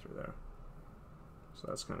effect in through there. So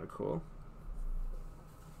that's kind of cool.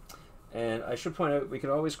 And I should point out, we could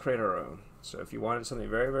always create our own. So if you wanted something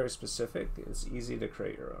very, very specific, it's easy to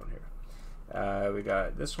create your own here. We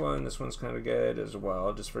got this one. This one's kind of good as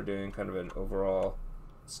well, just for doing kind of an overall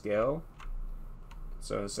scale.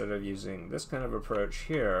 So instead of using this kind of approach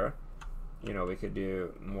here, you know, we could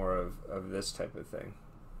do more of this type of thing,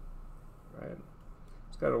 right?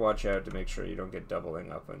 Just got to watch out to make sure you don't get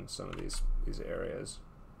doubling up on some of these areas.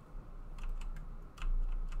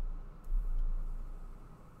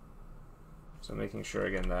 So making sure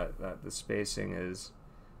again that the spacing is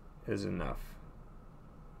enough.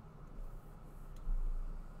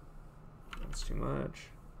 That's too much.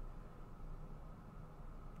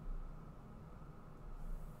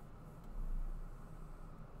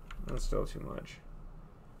 That's still too much.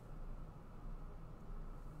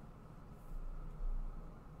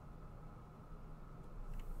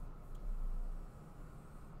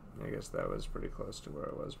 I guess that was pretty close to where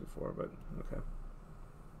it was before, but okay.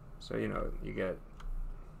 So, you know, you get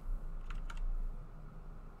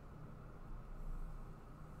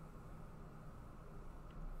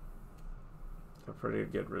a pretty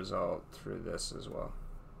good result through this as well.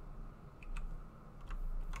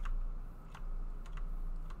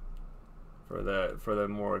 For the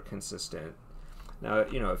more consistent. Now,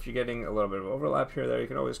 you know, if you're getting a little bit of overlap here or there, you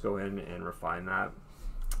can always go in and refine that.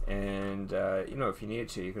 And, you know, if you need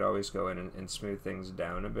to, you could always go in and smooth things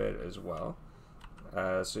down a bit as well.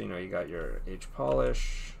 So, you know, you got your H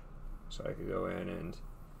polish, so I could go in and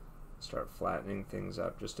start flattening things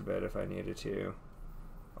up just a bit if I needed to.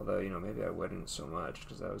 Although, you know, maybe I wouldn't so much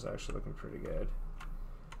because that was actually looking pretty good.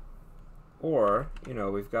 Or, you know,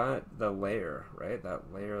 we've got the layer, right?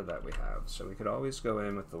 That layer that we have. So we could always go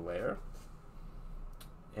in with the layer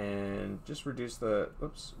and just reduce the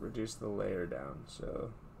layer down.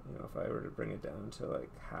 So, you know, if I were to bring it down to like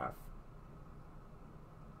half.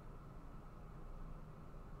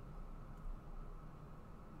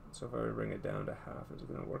 So if I were to bring it down to half, is it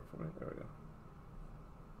going to work for me? There we go.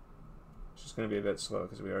 It's just going to be a bit slow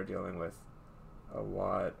because we are dealing with a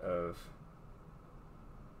lot of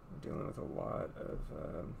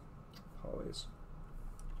polys.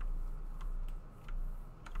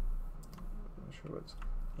 I'm not sure what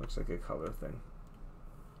looks like a color thing.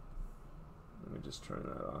 Let me just turn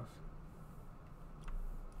that off.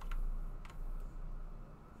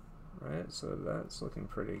 Right, so that's looking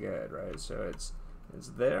pretty good, right? So it's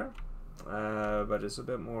there, but it's a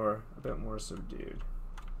bit more subdued.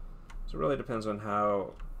 So it really depends on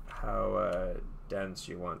how dense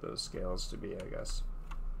you want those scales to be, I guess.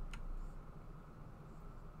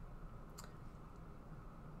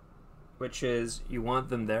 Which is, you want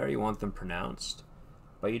them there, you want them pronounced,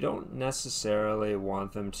 but you don't necessarily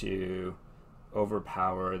want them to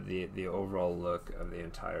overpower the overall look of the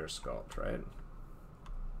entire sculpt, right?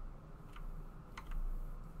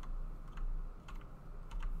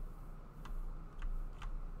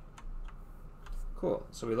 Cool.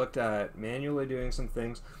 So we looked at manually doing some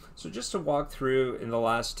things. So just to walk through in the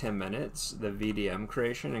last 10 minutes the VDM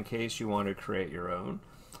creation in case you want to create your own.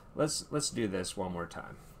 Let's do this one more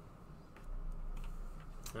time.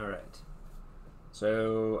 All right.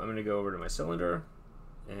 So I'm going to go over to my cylinder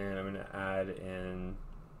and I'm going to add in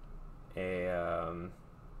a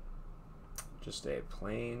just a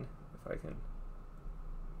plane, if I can.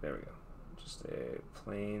 There we go. just a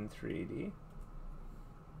plain 3D.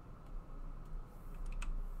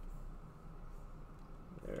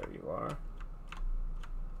 There you are.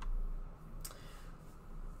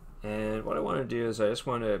 And what I want to do is I just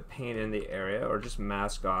want to paint in the area or just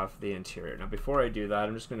mask off the interior. Now before I do that,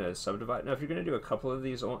 I'm just going to subdivide. Now if you're going to do a couple of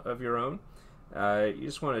these of your own, you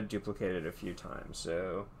just want to duplicate it a few times.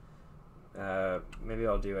 So maybe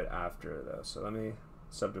I'll do it after though. So let me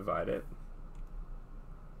subdivide it.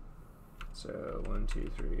 So 1,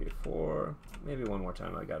 2, 3, 4, maybe one more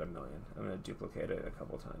time. I got 1 million. I'm going to duplicate it a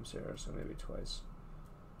couple times here, so maybe twice.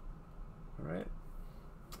 All right.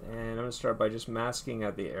 And I'm going to start by just masking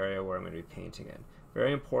out the area where I'm going to be painting in.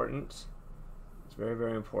 Very important. It's very,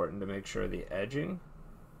 very important to make sure the edging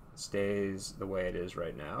stays the way it is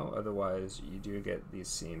right now. Otherwise, you do get these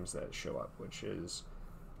seams that show up, which is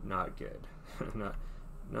not good.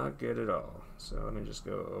 not good at all. So let me just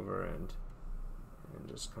go over and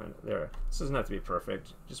just kind of there. This doesn't have to be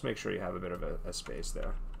perfect. Just make sure you have a bit of a space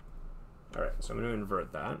there. All right, so I'm going to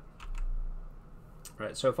invert that. All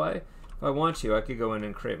right, so if I want to, I could go in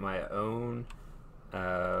and create my own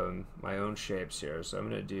shapes here. So I'm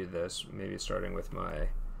going to do this, maybe starting with my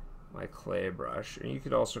clay brush. And you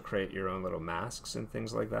could also create your own little masks and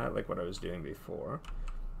things like that, like what I was doing before,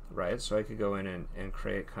 right? So I could go in and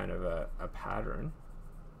create kind of a pattern.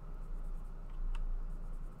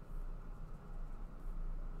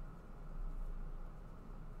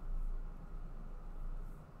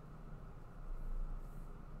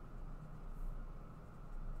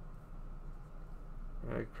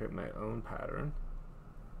 I create my own pattern.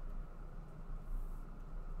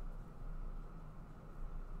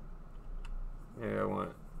 Maybe I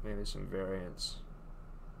want some variance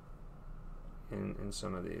in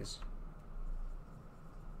some of these.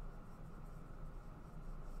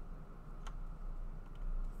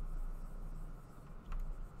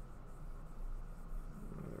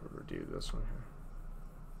 I'm going to redo this one here.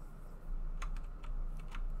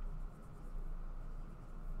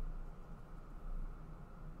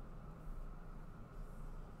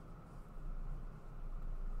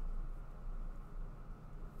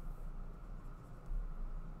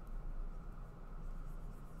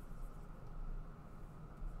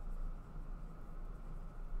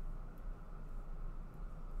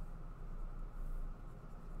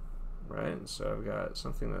 Right, so I've got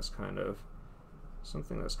something that's kind of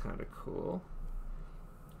cool,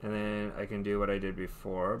 and then I can do what I did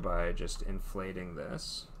before by just inflating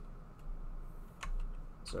this.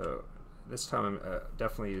 So this time I'm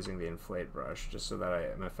definitely using the inflate brush just so that I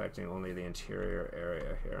am affecting only the interior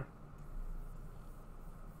area here.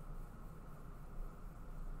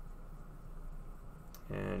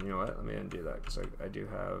 And you know what? Let me undo that because I do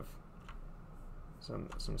have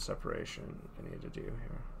some separation I need to do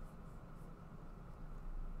here.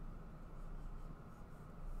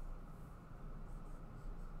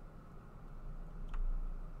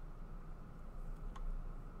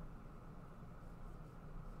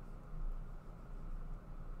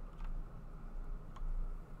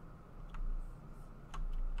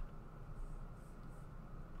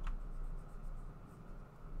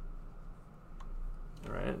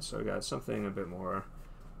 Alright, so I got something a bit more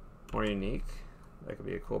unique. That could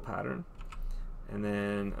be a cool pattern. And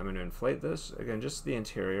then I'm going to inflate this. Again, just the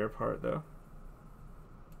interior part though.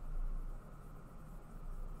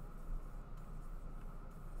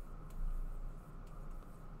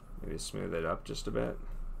 Maybe smooth it up just a bit.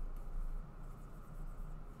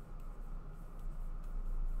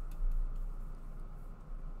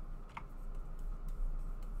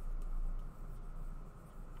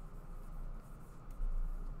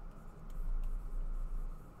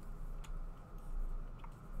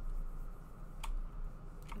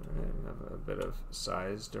 Bit of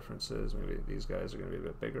size differences. Maybe these guys are going to be a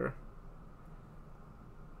bit bigger.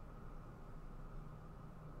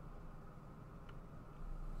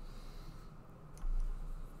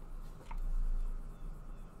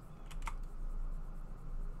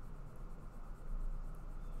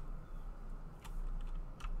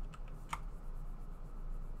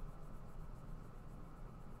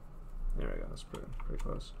 There we go. That's pretty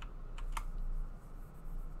close.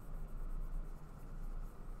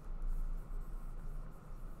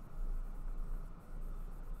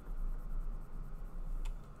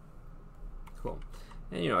 Cool.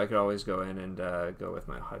 And you know, I could always go in and go with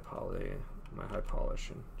my high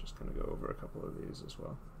polish and just kind of go over a couple of these as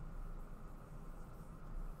well.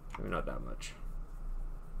 Maybe not that much.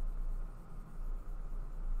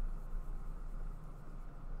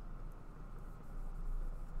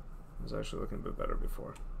 It was actually looking a bit better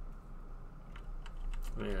before.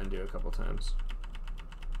 I'm going to undo a couple times.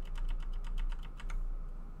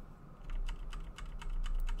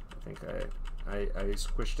 think I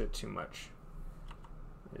squished it too much.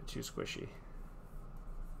 Too squishy.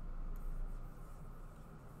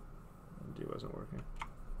 Undo wasn't working.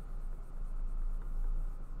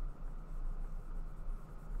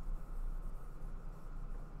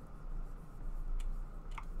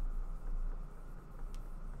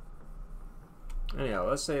 Anyhow,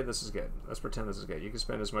 let's say this is good. Let's pretend this is good. You can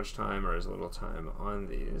spend as much time or as little time on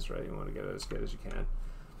these, right? You want to get it as good as you can.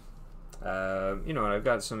 You know, and I've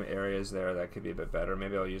got some areas there that could be a bit better.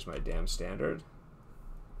 Maybe I'll use my damn standard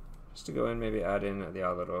just to go in, maybe add in the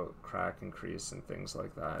odd little crack and crease and things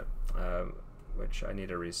like that, which I need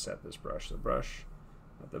to reset this brush. The brush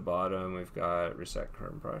at the bottom, we've got reset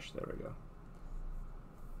current brush. There we go.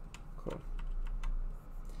 Cool.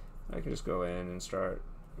 I can just go in and start,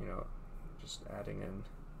 you know, just adding in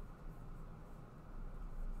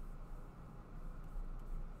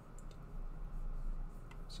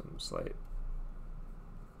some slight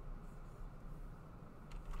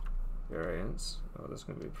variance. Oh, there's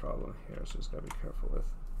going to be a problem here, so just got to be careful with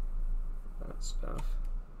that stuff.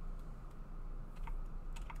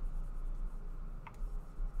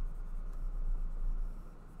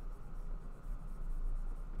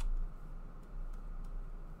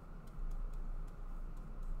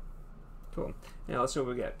 Cool. Now let's see what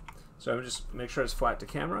we get. So I'm gonna just make sure it's flat to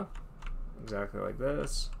camera, exactly like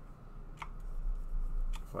this.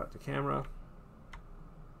 Flat to camera.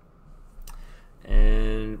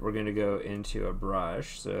 And we're gonna go into a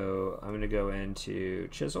brush. So I'm gonna go into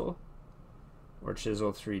Chisel or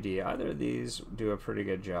Chisel 3D. Either of these do a pretty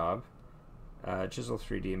good job. Chisel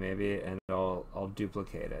 3D maybe, and I'll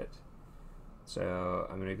duplicate it. So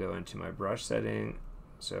I'm gonna go into my brush setting.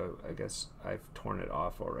 So I guess I've torn it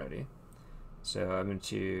off already. So I'm going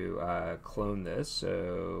to clone this.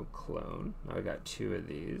 So clone. Now I got 2 of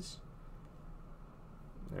these.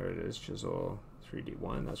 There it is, Chisel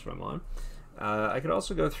 3D1. That's what I'm on. I could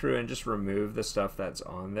also go through and just remove the stuff that's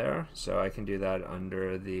on there. So I can do that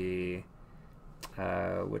under the,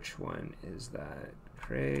 which one is that?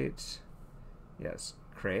 Create. Yes,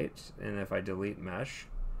 create. And if I delete mesh,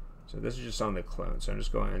 so this is just on the clone. So I'm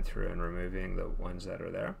just going through and removing the ones that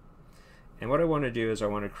are there. And what I want to do is I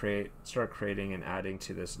want to start creating and adding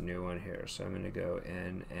to this new one here. So I'm going to go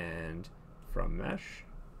in and from mesh,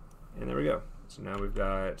 and there we go. So now we've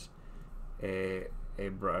got a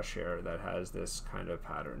brush here that has this kind of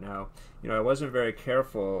pattern. Now, you know, I wasn't very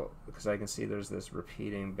careful because I can see there's this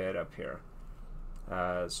repeating bit up here.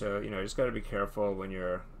 So you know, you just got to be careful when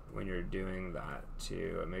you're doing that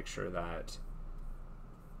to make sure that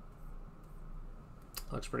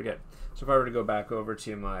looks pretty good. So if I were to go back over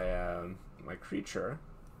to my my creature,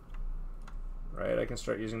 right, I can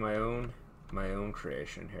start using my own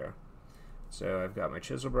creation here. So I've got my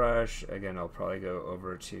chisel brush. Again, I'll probably go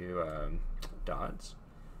over to dots.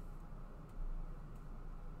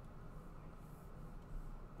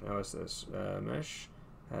 Now what's this? Mesh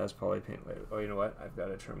has poly paint layer. Oh, you know what? I've got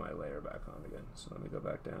to turn my layer back on again. So let me go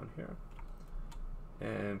back down here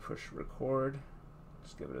and push record.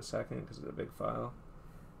 Just give it a second because it's a big file.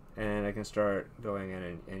 And I can start going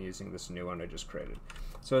in and using this new one I just created.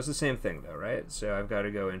 So it's the same thing though, right? So I've got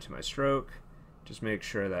to go into my stroke, just make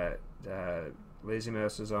sure that lazy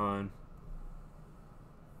mouse is on,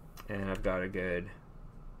 and I've got a good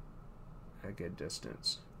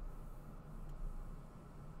distance,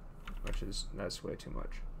 that's way too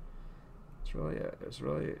much. It's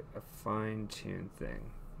really a fine-tuned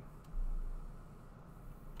thing.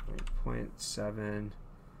 0.7.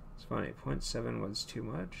 It's funny, 0.7 was too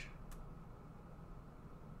much.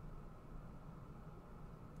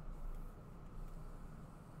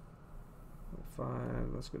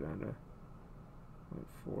 Let's go down to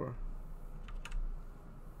 0.4.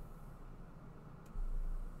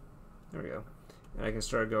 There we go. And I can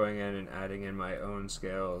start going in and adding in my own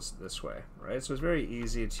scales this way, right? So it's very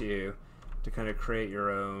easy to kind of create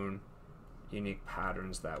your own unique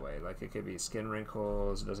patterns that way. Like it could be skin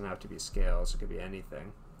wrinkles, it doesn't have to be scales, it could be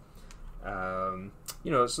anything.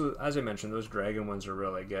 You know, so as I mentioned, those dragon ones are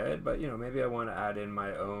really good, but you know, maybe I want to add in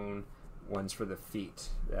my own ones for the feet,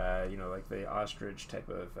 you know, like the ostrich type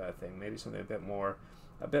of thing, maybe something a bit more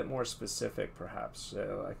specific perhaps.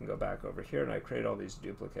 So I can go back over here and I create all these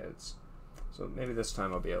duplicates. So maybe this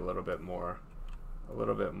time I'll be a little bit more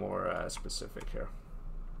specific here.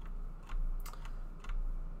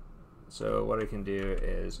 So what I can do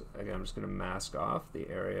is, again, I'm just going to mask off the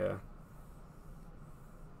area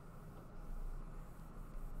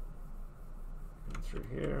through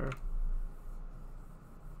here.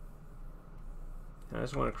 And I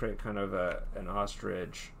just want to create kind of an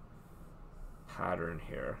ostrich pattern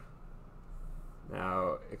here.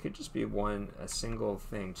 Now, it could just be a single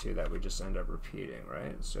thing too that we just end up repeating,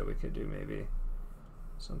 right? So we could do maybe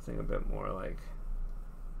something a bit more like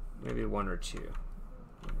maybe one or two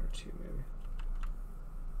maybe.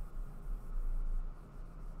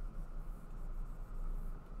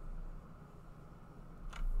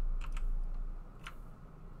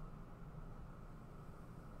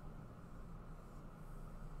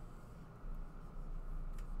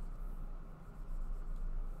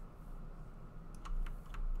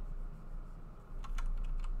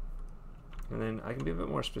 And then I can be a bit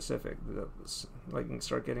more specific. I can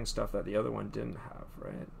start getting stuff that the other one didn't have,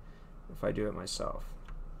 right? If I do it myself.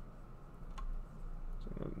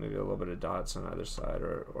 So maybe a little bit of dots on either side,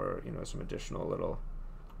 or you know, some additional little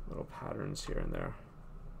patterns here and there.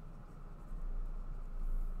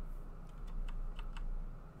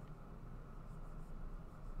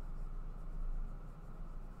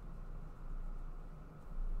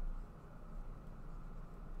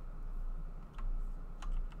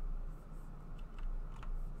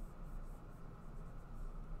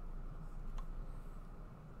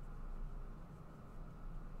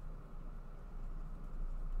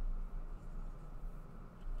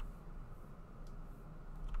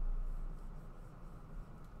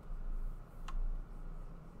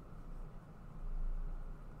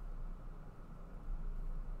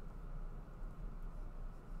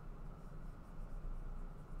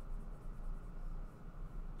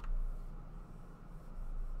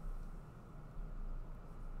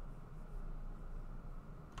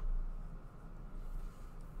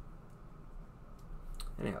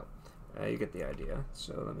 Anyhow, you get the idea.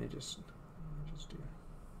 So let me just do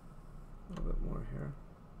a little bit more here.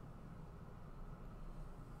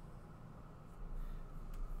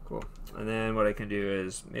 Cool. And then what I can do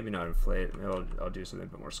is maybe not inflate. Maybe I'll do something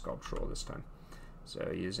a bit more sculptural this time.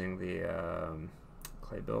 So using the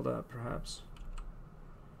clay buildup, perhaps.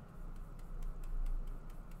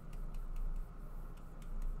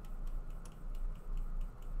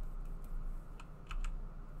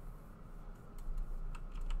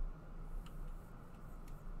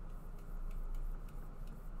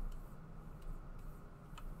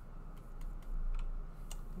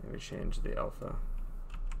 Maybe change the alpha.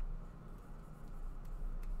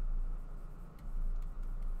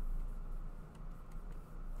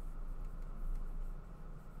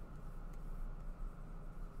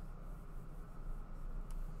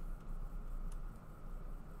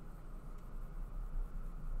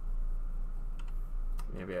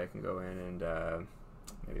 Maybe I can go in and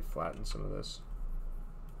maybe flatten some of this.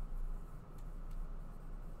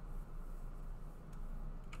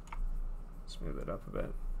 Smooth it up a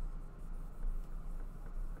bit.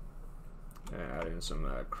 Add in some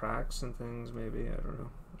cracks and things, maybe. I don't know.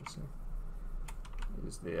 Let's see.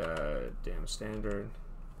 Use the damn standard.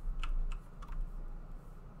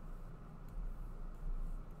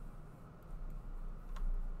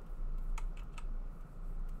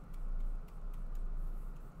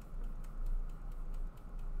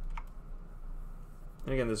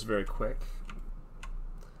 And again, this is very quick,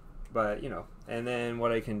 but you know. And then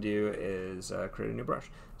what I can do is create a new brush.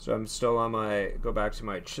 So I'm still on go back to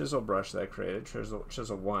my chisel brush that I created,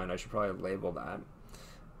 chisel 1. I should probably label that.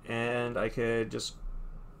 And I could just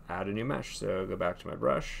add a new mesh. So go back to my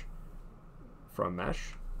brush, from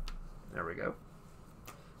mesh. There we go.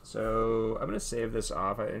 So I'm going to save this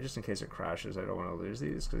off, just in case it crashes. I don't want to lose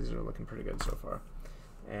these because these are looking pretty good so far.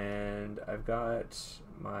 And I've got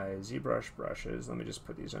my Zbrush brushes. Let me just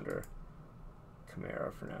put these under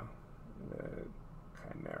Chimera for now. The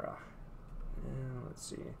Chimera. And let's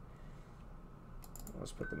see.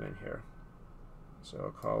 Let's put them in here. So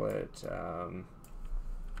I'll call it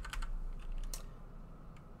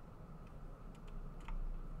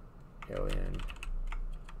Alien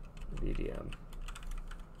VDM.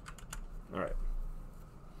 All right.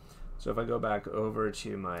 So if I go back over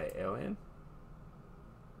to my alien,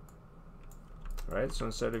 all right, so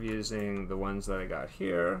instead of using the ones that I got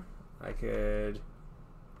here, I could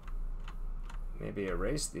maybe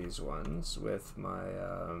erase these ones with my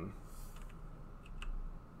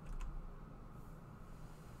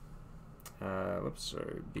whoops,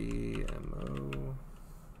 sorry, BMO.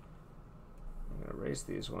 I'm gonna erase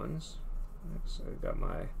these ones. So I've got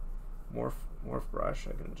my morph brush.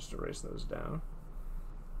 I can just erase those down,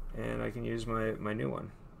 and I can use my new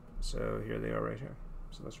one. So here they are right here.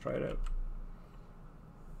 So let's try it out.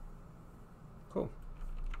 Cool.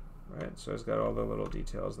 Right, so it's got all the little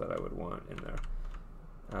details that I would want in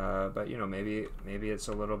there. But you know, maybe it's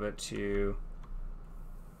a little bit too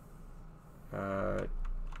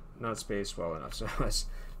not spaced well enough. So it's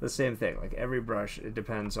the same thing. Like every brush, it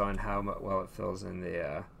depends on how well it fills in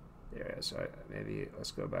the There, so maybe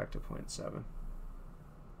let's go back to 0.7.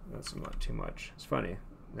 That's not too much. It's funny,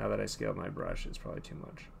 now that I scaled my brush, it's probably too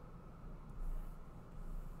much.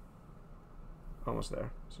 Almost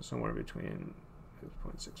there. So somewhere between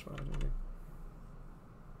 0.65 maybe.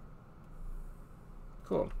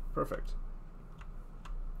 Cool, perfect.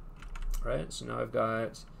 Right, so now I've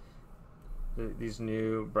got these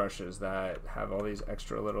new brushes that have all these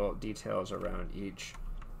extra little details around each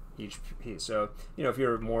piece. So, you know, if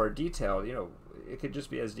you're more detailed, you know, it could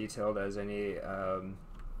just be as detailed as any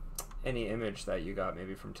image that you got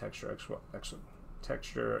maybe from Texture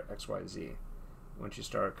XYZ. Once you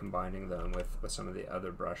start combining them with some of the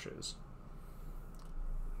other brushes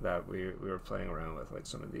that we were playing around with, like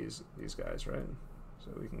some of these guys, right?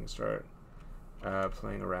 So we can start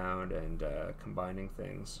playing around and combining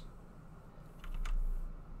things.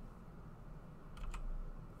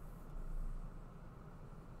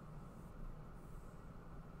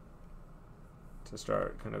 To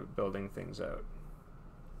start kind of building things out.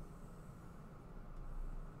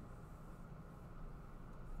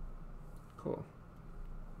 Cool.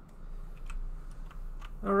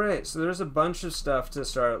 All right, so there's a bunch of stuff to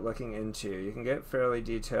start looking into. You can get fairly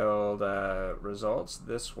detailed results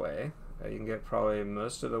this way. You can get probably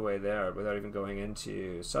most of the way there without even going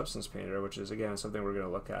into Substance Painter, which is, again, something we're going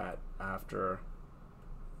to look at after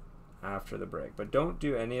the break. But don't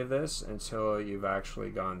do any of this until you've actually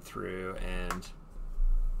gone through and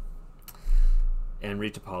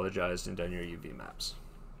retopologized and done your UV maps.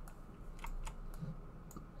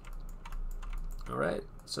 All right,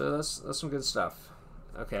 so that's some good stuff.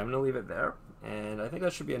 Okay, I'm gonna leave it there, and I think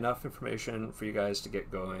that should be enough information for you guys to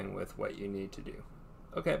get going with what you need to do.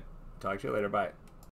 Okay, talk to you later, bye.